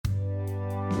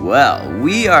Well,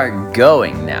 we are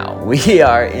going now. We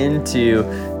are into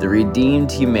the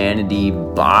Redeemed Humanity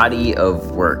body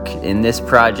of work. In this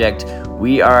project,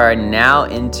 we are now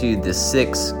into the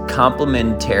 6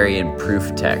 complementarian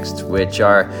proof texts, which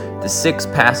are the 6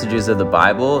 passages of the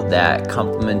Bible that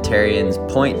complementarians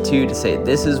point to say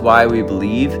this is why we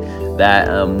believe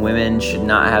that women should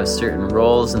not have certain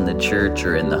roles in the church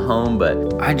or in the home.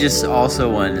 But I just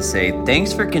also wanted to say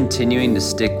thanks for continuing to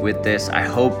stick with this. I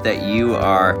hope that you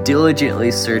are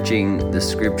diligently searching the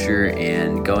scripture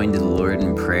and going to the Lord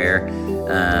in prayer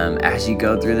as you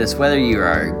go through this, whether you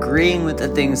are agreeing with the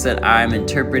things that I'm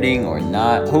interpreting or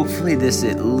not. Hopefully this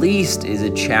at least is a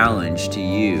challenge to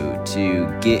you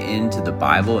to get into the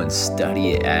Bible and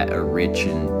study it at a rich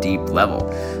and deep level.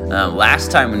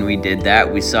 Last time when we did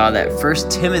that, we saw that 1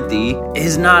 Timothy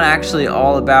is not actually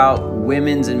all about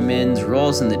women's and men's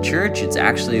roles in the church. It's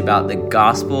actually about the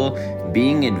gospel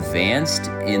being advanced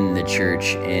in the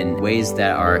church in ways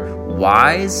that are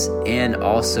wise and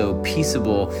also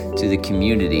peaceable to the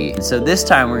community. And so this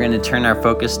time we're going to turn our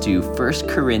focus to 1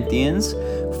 Corinthians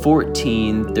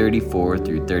 14, 34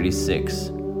 through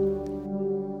 36.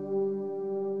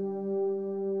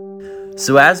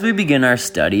 So as we begin our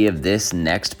study of this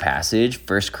next passage,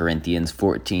 1 Corinthians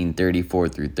 14, 34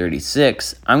 through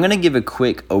 36, I'm going to give a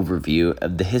quick overview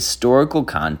of the historical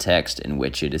context in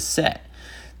which it is set.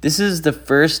 This is the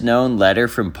first known letter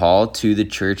from Paul to the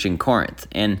church in Corinth,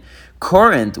 and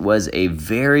Corinth was a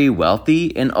very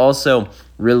wealthy and also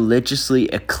religiously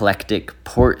eclectic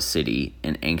port city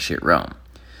in ancient Rome.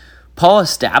 Paul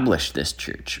established this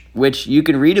church, which you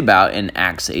can read about in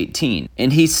Acts 18,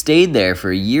 and he stayed there for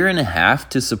a year and a half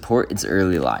to support its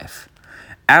early life.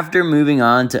 After moving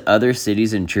on to other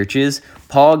cities and churches,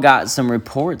 Paul got some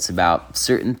reports about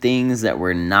certain things that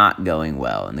were not going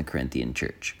well in the Corinthian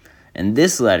church. And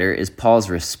this letter is Paul's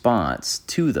response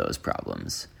to those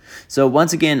problems. So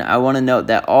once again, I want to note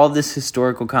that all this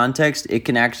historical context, it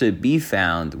can actually be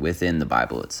found within the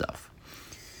Bible itself.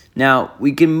 Now,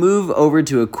 we can move over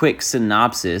to a quick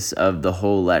synopsis of the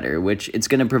whole letter, which it's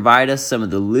going to provide us some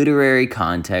of the literary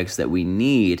context that we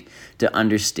need to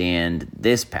understand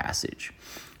this passage.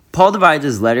 Paul divides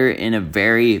his letter in a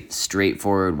very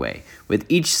straightforward way, with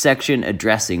each section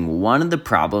addressing one of the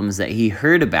problems that he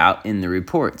heard about in the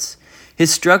reports.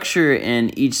 His structure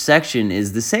in each section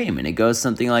is the same, and it goes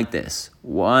something like this.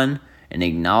 1, an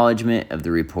acknowledgement of the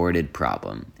reported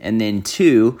problem. And then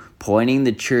 2, pointing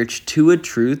the church to a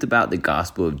truth about the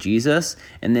gospel of Jesus.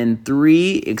 And then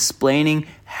 3, explaining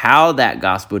how that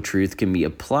gospel truth can be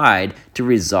applied to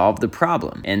resolve the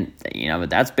problem. And,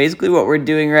 that's basically what we're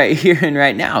doing right here and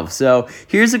right now. So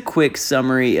here's a quick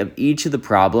summary of each of the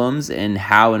problems and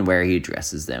how and where he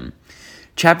addresses them.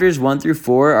 Chapters 1 through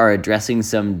 4 are addressing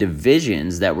some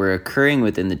divisions that were occurring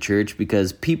within the church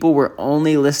because people were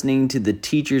only listening to the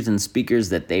teachers and speakers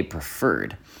that they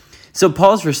preferred. So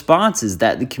Paul's response is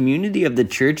that the community of the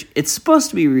church, it's supposed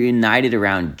to be reunited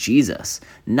around Jesus,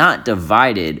 not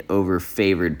divided over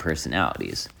favored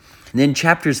personalities. And then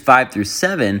chapters 5 through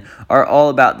 7 are all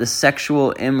about the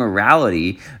sexual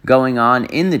immorality going on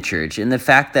in the church and the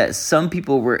fact that some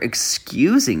people were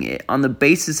excusing it on the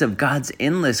basis of God's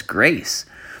endless grace.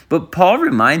 But Paul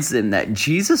reminds them that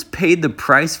Jesus paid the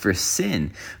price for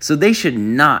sin, so they should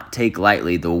not take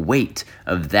lightly the weight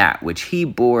of that which he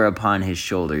bore upon his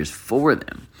shoulders for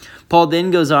them. Paul then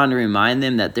goes on to remind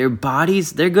them that their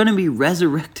bodies, they're going to be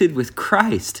resurrected with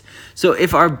Christ. So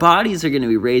if our bodies are going to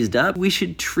be raised up, we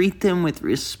should treat them with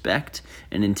respect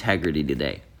and integrity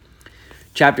today.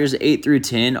 Chapters 8 through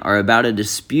 10 are about a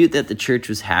dispute that the church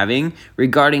was having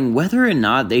regarding whether or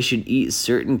not they should eat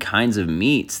certain kinds of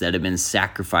meats that have been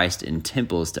sacrificed in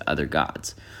temples to other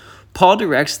gods. Paul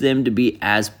directs them to be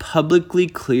as publicly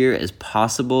clear as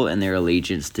possible in their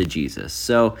allegiance to Jesus.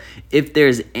 So if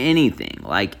there's anything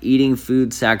like eating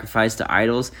food sacrificed to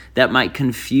idols that might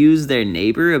confuse their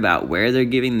neighbor about where they're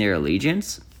giving their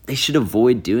allegiance, they should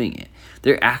avoid doing it.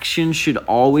 Their actions should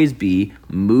always be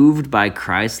moved by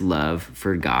Christ's love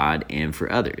for God and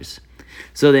for others.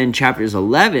 So then chapters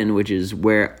 11, which is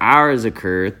where ours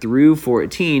occur, through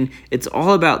 14, it's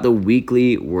all about the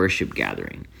weekly worship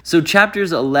gathering. So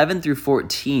chapters 11 through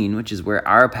 14, which is where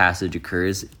our passage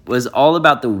occurs, was all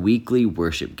about the weekly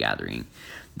worship gathering.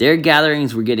 Their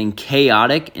gatherings were getting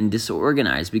chaotic and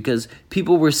disorganized because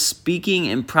people were speaking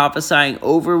and prophesying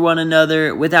over one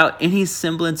another without any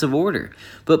semblance of order.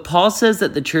 But Paul says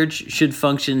that the church should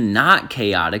function not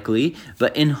chaotically,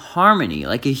 but in harmony,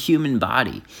 like a human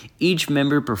body, each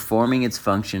member performing its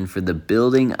function for the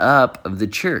building up of the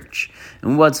church.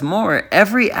 And what's more,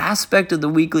 every aspect of the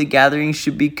weekly gathering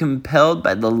should be compelled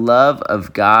by the love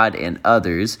of God and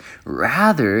others,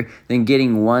 rather than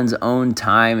getting one's own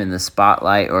time in the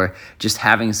spotlight or just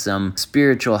having some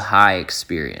spiritual high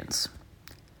experience.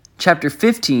 Chapter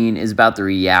 15 is about the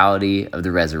reality of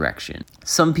the resurrection.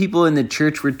 Some people in the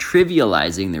church were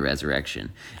trivializing the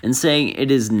resurrection and saying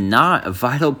it is not a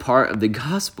vital part of the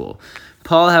gospel.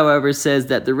 Paul, however, says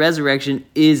that the resurrection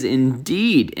is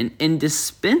indeed an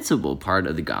indispensable part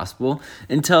of the gospel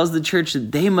and tells the church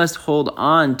that they must hold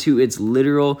on to its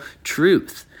literal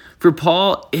truth. For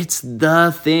Paul, it's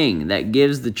the thing that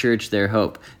gives the church their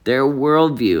hope, their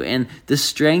worldview, and the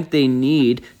strength they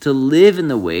need to live in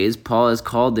the ways Paul has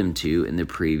called them to in the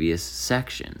previous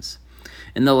sections.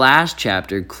 And the last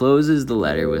chapter closes the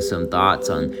letter with some thoughts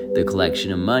on the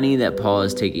collection of money that Paul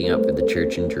is taking up for the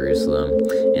church in Jerusalem,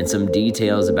 and some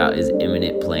details about his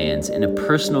imminent plans, and a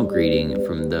personal greeting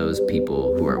from those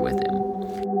people who are with him.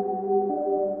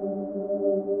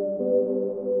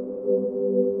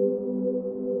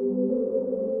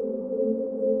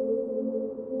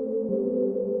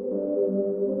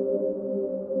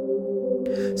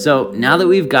 So now that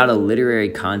we've got a literary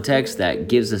context that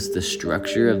gives us the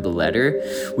structure of the letter,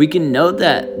 we can note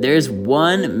that there's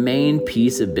one main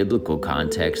piece of biblical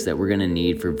context that we're going to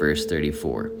need for verse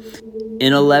 34.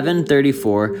 In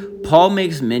 11:34, Paul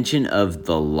makes mention of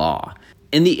the law.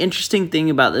 And the interesting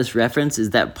thing about this reference is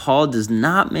that Paul does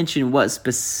not mention what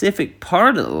specific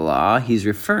part of the law he's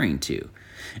referring to.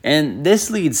 And this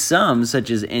leads some,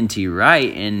 such as N.T. Wright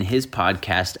in his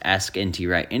podcast, Ask N.T.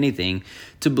 Wright Anything,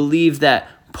 to believe that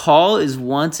Paul is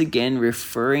once again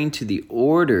referring to the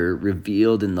order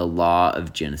revealed in the law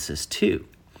of Genesis 2.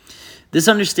 This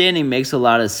understanding makes a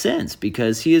lot of sense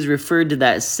because he has referred to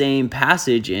that same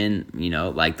passage in,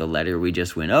 like the letter we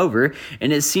just went over,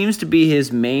 and it seems to be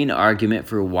his main argument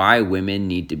for why women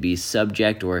need to be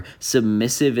subject or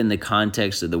submissive in the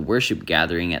context of the worship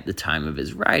gathering at the time of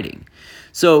his writing.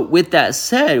 So with that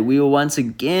said, we will once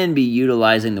again be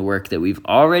utilizing the work that we've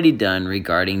already done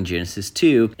regarding Genesis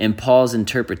 2 and Paul's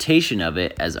interpretation of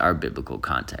it as our biblical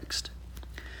context.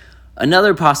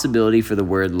 Another possibility for the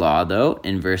word law, though,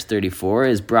 in verse 34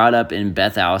 is brought up in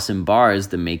Beth Allison Barr's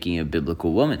The Making of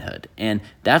Biblical Womanhood. And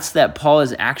that's that Paul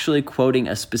is actually quoting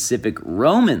a specific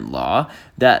Roman law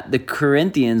that the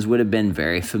Corinthians would have been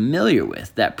very familiar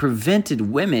with that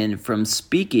prevented women from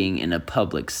speaking in a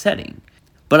public setting.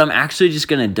 But I'm actually just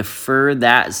going to defer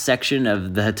that section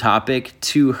of the topic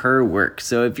to her work.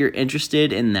 So if you're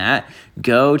interested in that,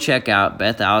 go check out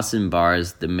Beth Allison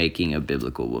Barr's The Making of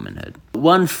Biblical Womanhood.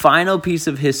 One final piece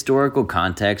of historical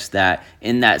context that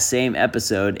in that same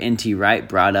episode N.T. Wright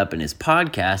brought up in his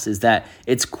podcast is that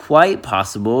it's quite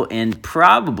possible and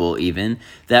probable even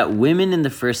that women in the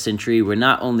first century were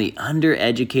not only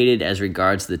undereducated as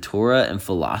regards the Torah and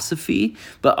philosophy,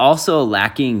 but also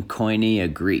lacking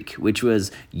Koinonia Greek, which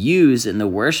was used in the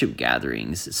worship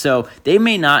gatherings. So they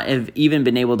may not have even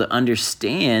been able to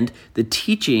understand the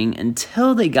teaching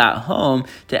until they got home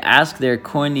to ask their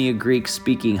Koinonia Greek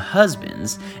speaking husbands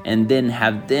and then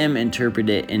have them interpret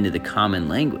it into the common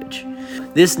language.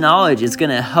 This knowledge is going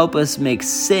to help us make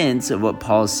sense of what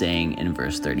Paul is saying in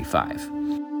verse 35.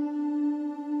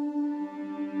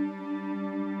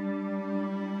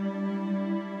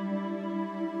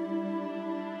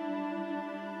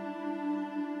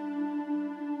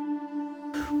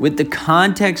 With the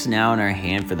context now in our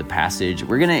hand for the passage,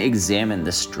 we're going to examine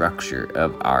the structure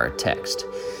of our text.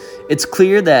 It's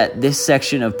clear that this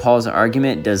section of Paul's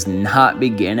argument does not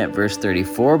begin at verse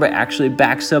 34, but actually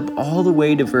backs up all the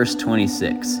way to verse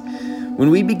 26.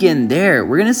 When we begin there,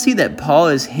 we're going to see that Paul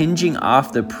is hinging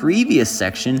off the previous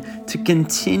section to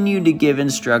continue to give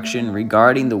instruction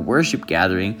regarding the worship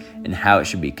gathering and how it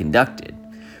should be conducted.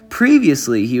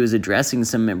 Previously, he was addressing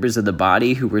some members of the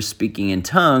body who were speaking in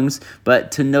tongues, but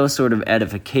to no sort of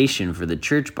edification for the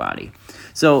church body.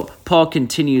 So Paul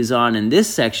continues on in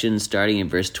this section, starting in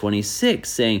verse 26,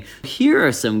 saying, here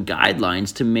are some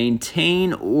guidelines to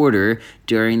maintain order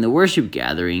during the worship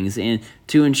gatherings and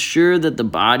to ensure that the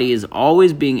body is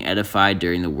always being edified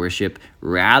during the worship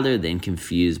rather than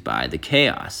confused by the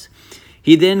chaos.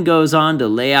 He then goes on to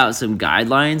lay out some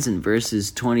guidelines in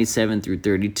verses 27 through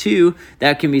 32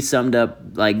 that can be summed up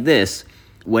like this.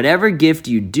 Whatever gift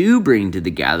you do bring to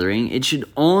the gathering, it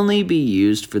should only be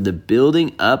used for the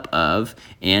building up of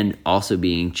and also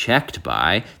being checked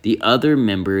by the other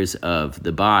members of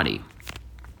the body.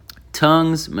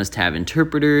 Tongues must have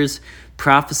interpreters.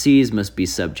 Prophecies must be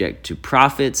subject to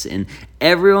prophets, and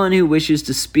everyone who wishes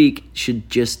to speak should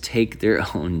just take their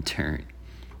own turn.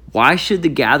 Why should the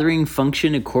gathering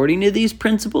function according to these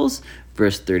principles?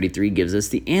 Verse 33 gives us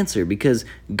the answer, because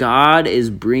God is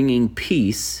bringing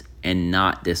peace and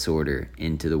not disorder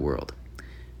into the world.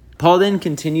 Paul then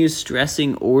continues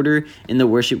stressing order in the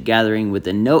worship gathering with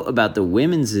a note about the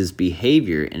women's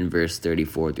behavior in verse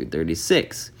 34 through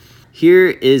 36. Here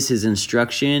is his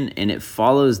instruction, and it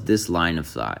follows this line of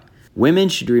thought. Women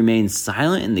should remain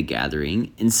silent in the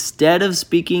gathering. Instead of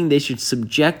speaking, they should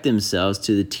subject themselves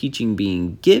to the teaching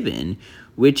being given,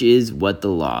 which is what the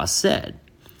law said.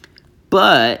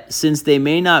 But since they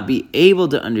may not be able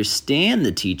to understand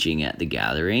the teaching at the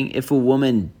gathering, if a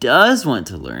woman does want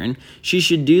to learn, she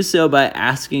should do so by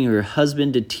asking her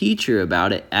husband to teach her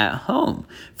about it at home.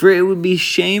 For it would be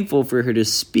shameful for her to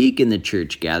speak in the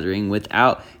church gathering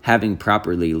without having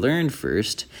properly learned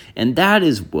first. And that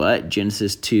is what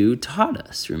Genesis 2 taught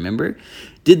us, remember?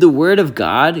 Did the word of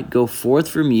God go forth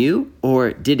from you,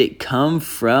 or did it come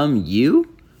from you?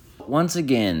 Once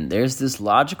again, there's this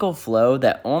logical flow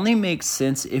that only makes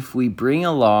sense if we bring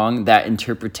along that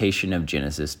interpretation of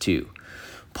Genesis 2.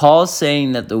 Paul's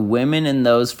saying that the women in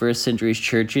those first century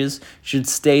churches should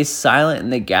stay silent in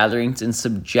the gatherings and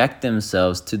subject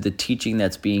themselves to the teaching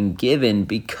that's being given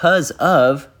because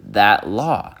of that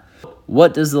law.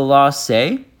 What does the law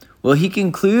say? Well, he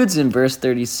concludes in verse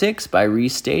 36 by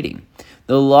restating,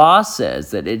 the law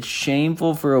says that it's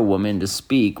shameful for a woman to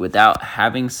speak without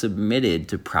having submitted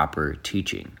to proper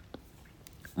teaching.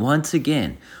 Once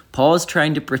again, Paul is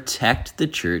trying to protect the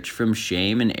church from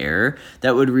shame and error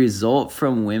that would result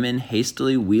from women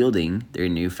hastily wielding their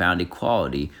newfound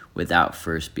equality without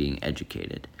first being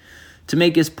educated. To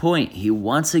make his point, he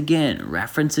once again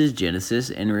references Genesis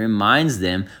and reminds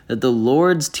them that the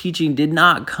Lord's teaching did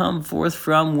not come forth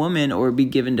from woman or be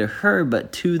given to her,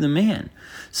 but to the man.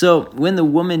 So when the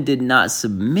woman did not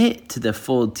submit to the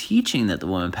full teaching that the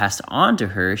woman passed on to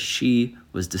her, she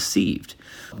was deceived.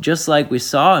 Just like we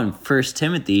saw in 1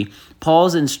 Timothy,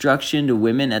 Paul's instruction to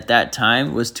women at that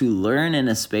time was to learn in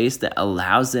a space that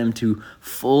allows them to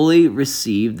fully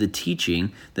receive the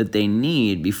teaching that they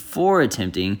need before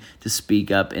attempting to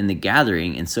speak up in the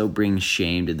gathering and so bring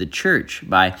shame to the church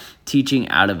by teaching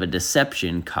out of a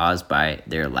deception caused by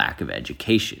their lack of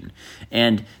education.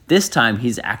 And this time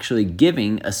he's actually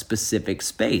giving a specific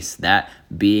space, that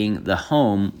being the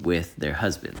home with their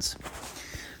husbands.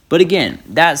 But again,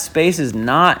 that space is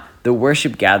not the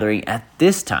worship gathering at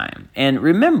this time. And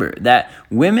remember that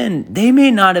women, they may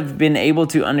not have been able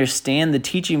to understand the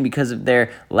teaching because of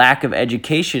their lack of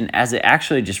education, as it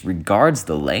actually just regards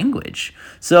the language.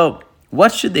 So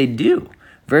what should they do?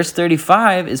 Verse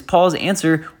 35 is Paul's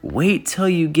answer: wait till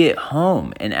you get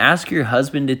home and ask your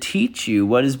husband to teach you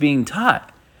what is being taught.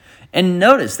 And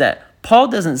notice that Paul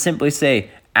doesn't simply say,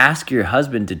 ask your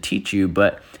husband to teach you,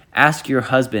 but ask your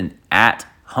husband at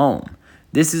home.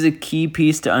 This is a key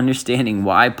piece to understanding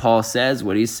why Paul says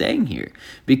what he's saying here,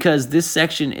 because this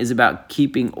section is about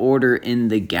keeping order in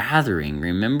the gathering.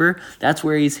 Remember, that's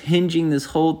where he's hinging this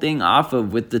whole thing off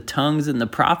of with the tongues and the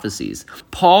prophecies.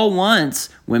 Paul wants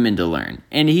women to learn,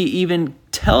 and he even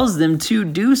tells them to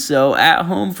do so at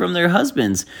home from their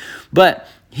husbands. But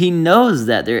he knows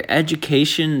that their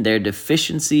education, their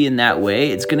deficiency in that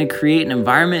way, it's going to create an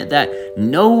environment that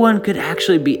no one could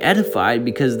actually be edified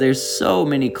because there's so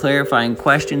many clarifying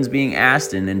questions being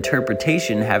asked and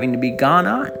interpretation having to be gone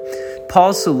on.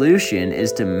 Paul's solution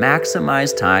is to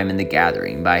maximize time in the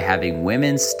gathering by having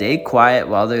women stay quiet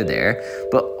while they're there,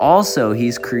 but also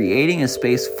he's creating a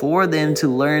space for them to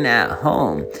learn at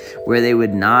home where they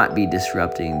would not be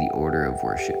disrupting the order of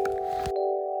worship.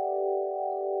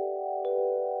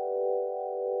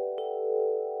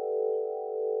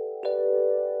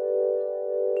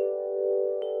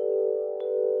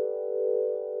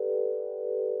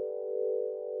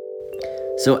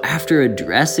 So after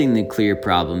addressing the clear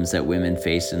problems that women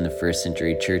faced in the first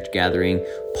century church gathering,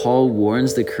 Paul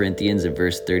warns the Corinthians in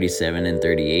verse 37 and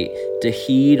 38 to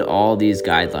heed all these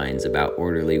guidelines about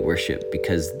orderly worship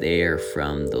because they are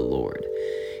from the Lord.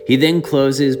 He then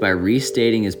closes by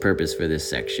restating his purpose for this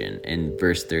section in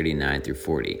verse 39 through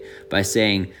 40 by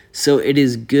saying, "So it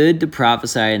is good to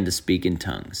prophesy and to speak in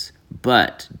tongues,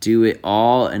 but do it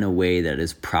all in a way that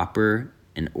is proper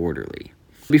and orderly."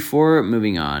 Before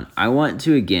moving on, I want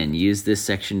to again use this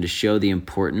section to show the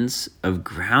importance of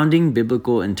grounding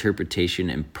biblical interpretation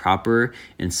in proper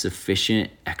and sufficient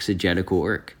exegetical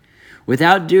work.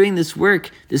 Without doing this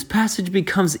work, this passage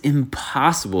becomes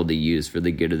impossible to use for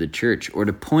the good of the church or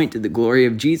to point to the glory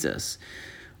of Jesus.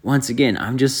 Once again,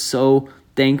 I'm just so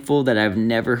thankful that I've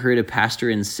never heard a pastor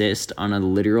insist on a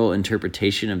literal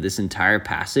interpretation of this entire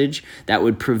passage that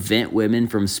would prevent women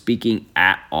from speaking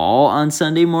at all on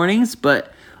Sunday mornings,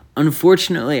 but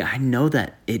unfortunately, I know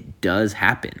that it does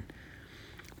happen.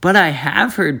 But I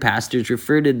have heard pastors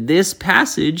refer to this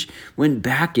passage when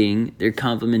backing their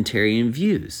complementarian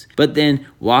views, but then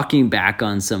walking back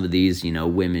on some of these,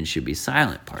 women should be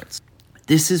silent parts.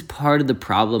 This is part of the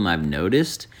problem I've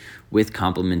noticed with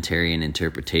complementarian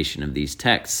interpretation of these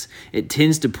texts. It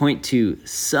tends to point to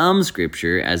some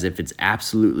scripture as if it's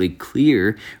absolutely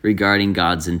clear regarding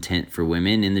God's intent for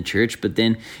women in the church, but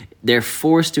then they're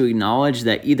forced to acknowledge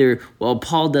that either,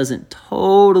 Paul doesn't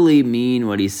totally mean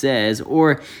what he says,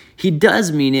 or he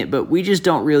does mean it, but we just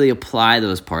don't really apply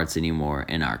those parts anymore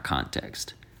in our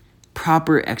context.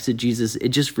 Proper exegesis, it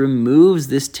just removes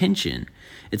this tension.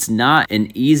 It's not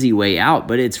an easy way out,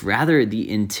 but it's rather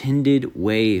the intended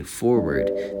way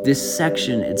forward. This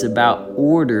section, it's about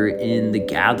order in the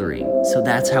gathering. So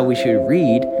that's how we should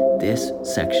read this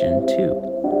section too.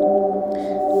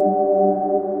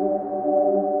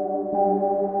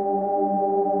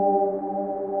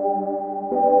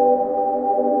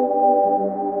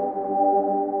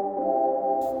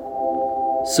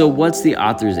 So what's the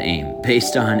author's aim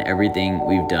based on everything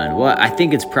we've done? Well, I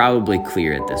think it's probably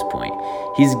clear at this point.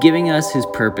 He's giving us his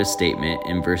purpose statement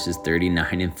in verses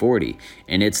 39 and 40,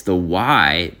 and it's the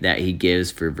why that he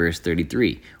gives for verse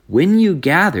 33. When you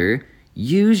gather,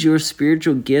 use your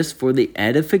spiritual gifts for the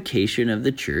edification of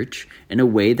the church in a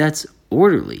way that's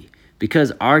orderly,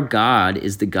 because our God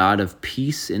is the God of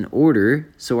peace and order,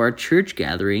 so our church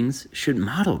gatherings should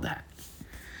model that.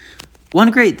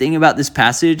 One great thing about this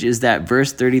passage is that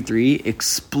verse 33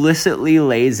 explicitly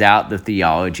lays out the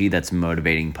theology that's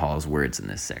motivating Paul's words in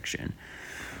this section.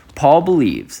 Paul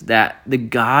believes that the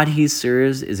God he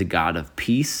serves is a God of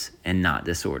peace and not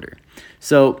disorder.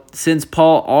 So since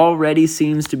Paul already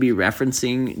seems to be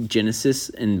referencing Genesis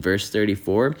in verse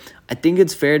 34, I think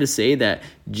it's fair to say that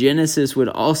Genesis would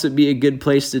also be a good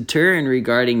place to turn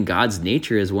regarding God's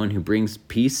nature as one who brings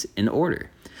peace and order.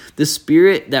 The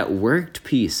Spirit that worked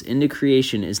peace into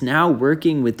creation is now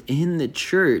working within the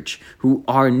church, who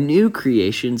are new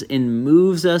creations, and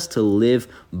moves us to live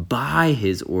by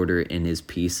his order and his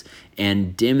peace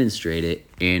and demonstrate it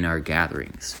in our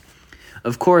gatherings.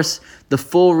 Of course, the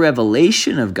full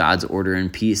revelation of God's order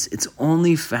and peace, it's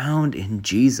only found in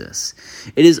Jesus.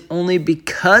 It is only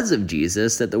because of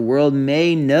Jesus that the world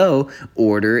may know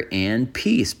order and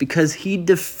peace, because he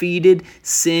defeated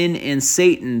sin and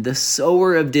Satan, the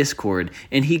sower of discord,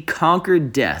 and he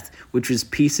conquered death, which was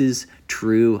peace's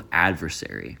true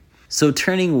adversary. So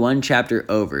turning one chapter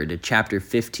over to chapter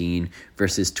 15,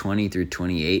 verses 20 through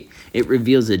 28, it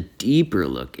reveals a deeper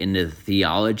look into the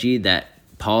theology that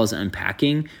Paul's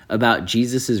unpacking about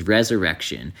Jesus'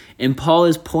 resurrection, and Paul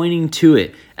is pointing to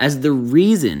it as the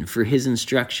reason for his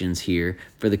instructions here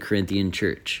for the Corinthian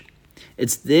church.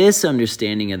 It's this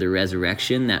understanding of the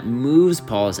resurrection that moves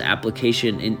Paul's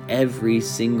application in every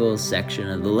single section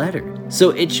of the letter. So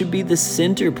it should be the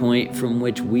center point from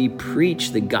which we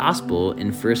preach the gospel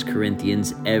in 1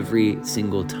 Corinthians every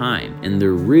single time, and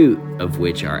the root of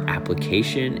which our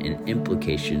application and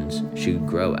implications should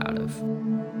grow out of.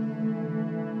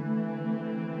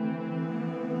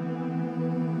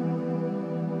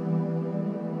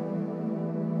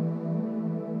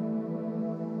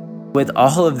 With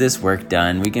all of this work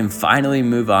done, we can finally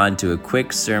move on to a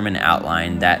quick sermon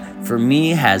outline that, for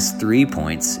me, has 3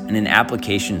 points in an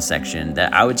application section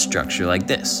that I would structure like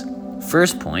this.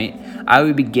 First point, I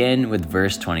would begin with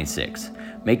verse 26,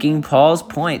 making Paul's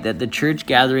point that the church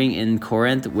gathering in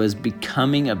Corinth was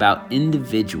becoming about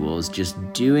individuals just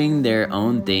doing their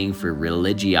own thing for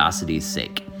religiosity's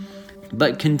sake.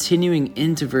 But continuing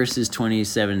into verses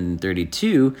 27 and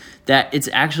 32, that it's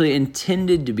actually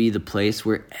intended to be the place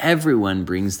where everyone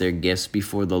brings their gifts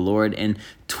before the Lord and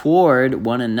toward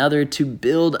one another to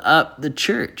build up the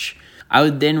church. I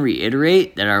would then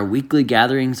reiterate that our weekly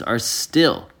gatherings are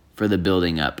still for the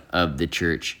building up of the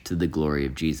church to the glory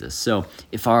of Jesus. So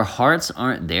if our hearts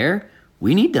aren't there,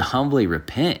 we need to humbly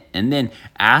repent and then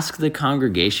ask the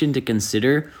congregation to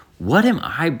consider, what am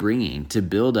I bringing to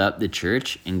build up the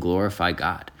church and glorify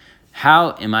God?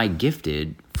 How am I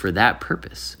gifted for that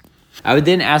purpose? I would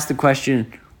then ask the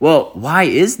question, why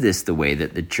is this the way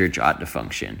that the church ought to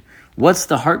function? What's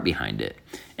the heart behind it?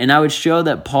 And I would show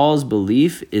that Paul's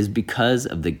belief is because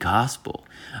of the gospel.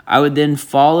 I would then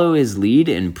follow his lead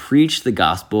and preach the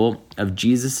gospel of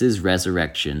Jesus'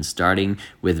 resurrection, starting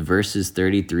with verses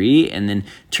 33 and then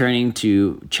turning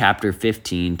to chapter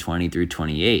 15, 20 through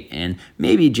 28, and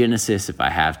maybe Genesis if I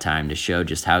have time to show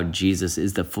just how Jesus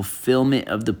is the fulfillment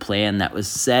of the plan that was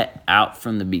set out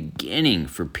from the beginning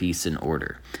for peace and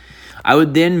order. I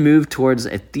would then move towards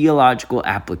a theological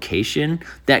application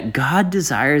that God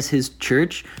desires his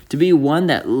church to be one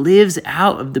that lives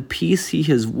out of the peace he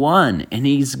has won, and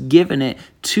he's given it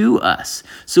to us.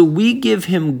 So we give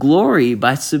him glory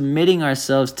by submitting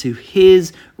ourselves to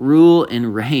his rule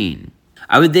and reign.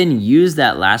 I would then use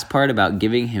that last part about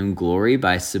giving him glory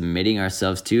by submitting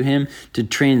ourselves to him to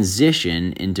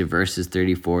transition into verses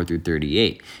 34 through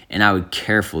 38, and I would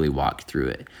carefully walk through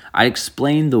it. I'd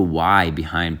explain the why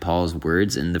behind Paul's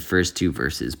words in the first two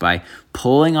verses by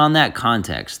pulling on that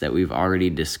context that we've already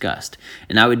discussed.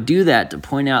 And I would do that to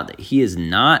point out that he is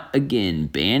not, again,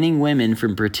 banning women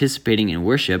from participating in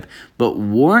worship, but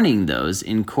warning those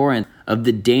in Corinth of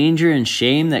the danger and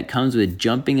shame that comes with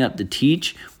jumping up to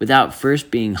teach without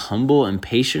first being humble and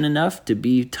patient enough to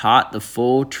be taught the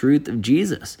full truth of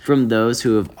Jesus from those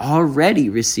who have already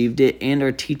received it and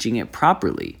are teaching it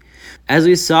properly. As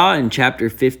we saw in chapter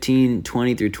 15,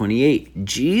 20 through 28,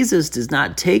 Jesus does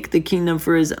not take the kingdom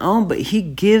for his own, but he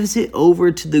gives it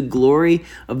over to the glory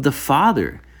of the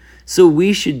Father. So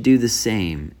we should do the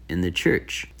same in the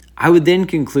church. I would then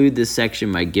conclude this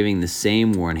section by giving the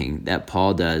same warning that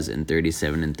Paul does in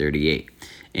 37 and 38.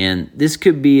 And this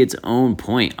could be its own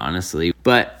point, honestly,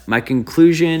 but my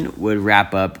conclusion would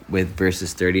wrap up with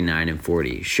verses 39 and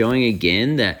 40, showing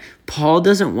again that Paul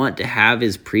doesn't want to have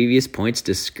his previous points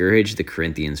discourage the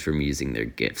Corinthians from using their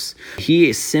gifts.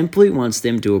 He simply wants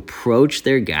them to approach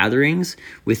their gatherings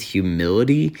with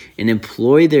humility and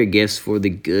employ their gifts for the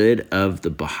good of the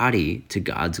body to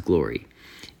God's glory.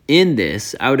 In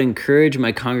this, I would encourage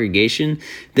my congregation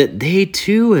that they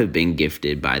too have been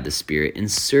gifted by the Spirit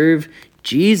and serve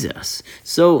Jesus.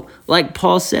 So, like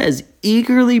Paul says,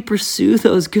 eagerly pursue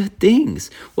those good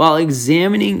things while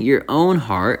examining your own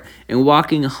heart and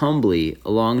walking humbly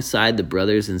alongside the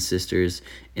brothers and sisters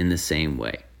in the same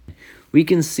way. We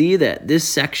can see that this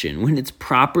section, when it's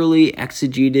properly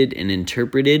exegeted and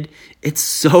interpreted, it's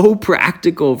so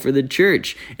practical for the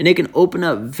church, and it can open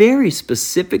up very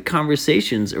specific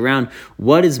conversations around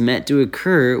what is meant to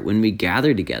occur when we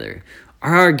gather together.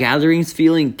 Are our gatherings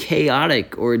feeling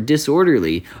chaotic or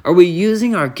disorderly? Are we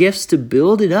using our gifts to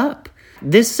build it up?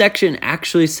 This section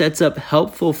actually sets up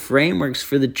helpful frameworks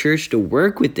for the church to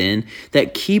work within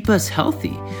that keep us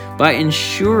healthy by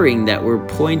ensuring that we're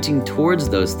pointing towards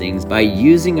those things by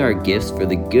using our gifts for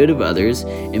the good of others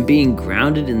and being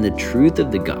grounded in the truth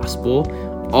of the gospel,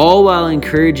 all while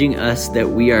encouraging us that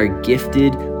we are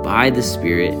gifted by the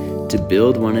Spirit to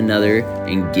build one another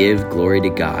and give glory to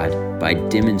God by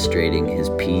demonstrating his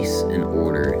peace and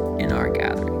order in our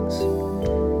gatherings.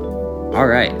 All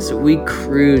right, so we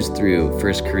cruised through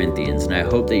 1 Corinthians, and I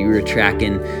hope that you were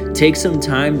tracking. Take some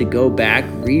time to go back,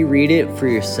 reread it for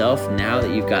yourself now that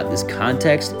you've got this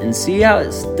context, and see how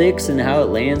it sticks and how it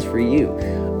lands for you.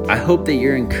 I hope that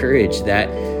you're encouraged that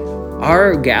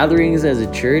our gatherings as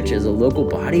a church, as a local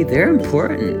body, they're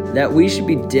important, that we should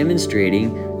be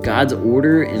demonstrating God's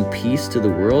order and peace to the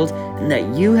world, and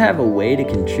that you have a way to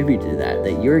contribute to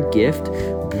that your gift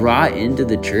brought into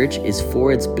the church is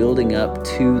for its building up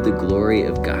to the glory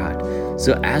of God.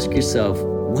 So ask yourself,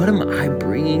 what am I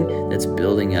bringing that's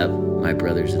building up my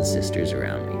brothers and sisters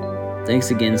around me?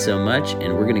 Thanks again so much,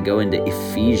 and we're going to go into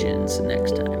Ephesians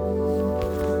next time.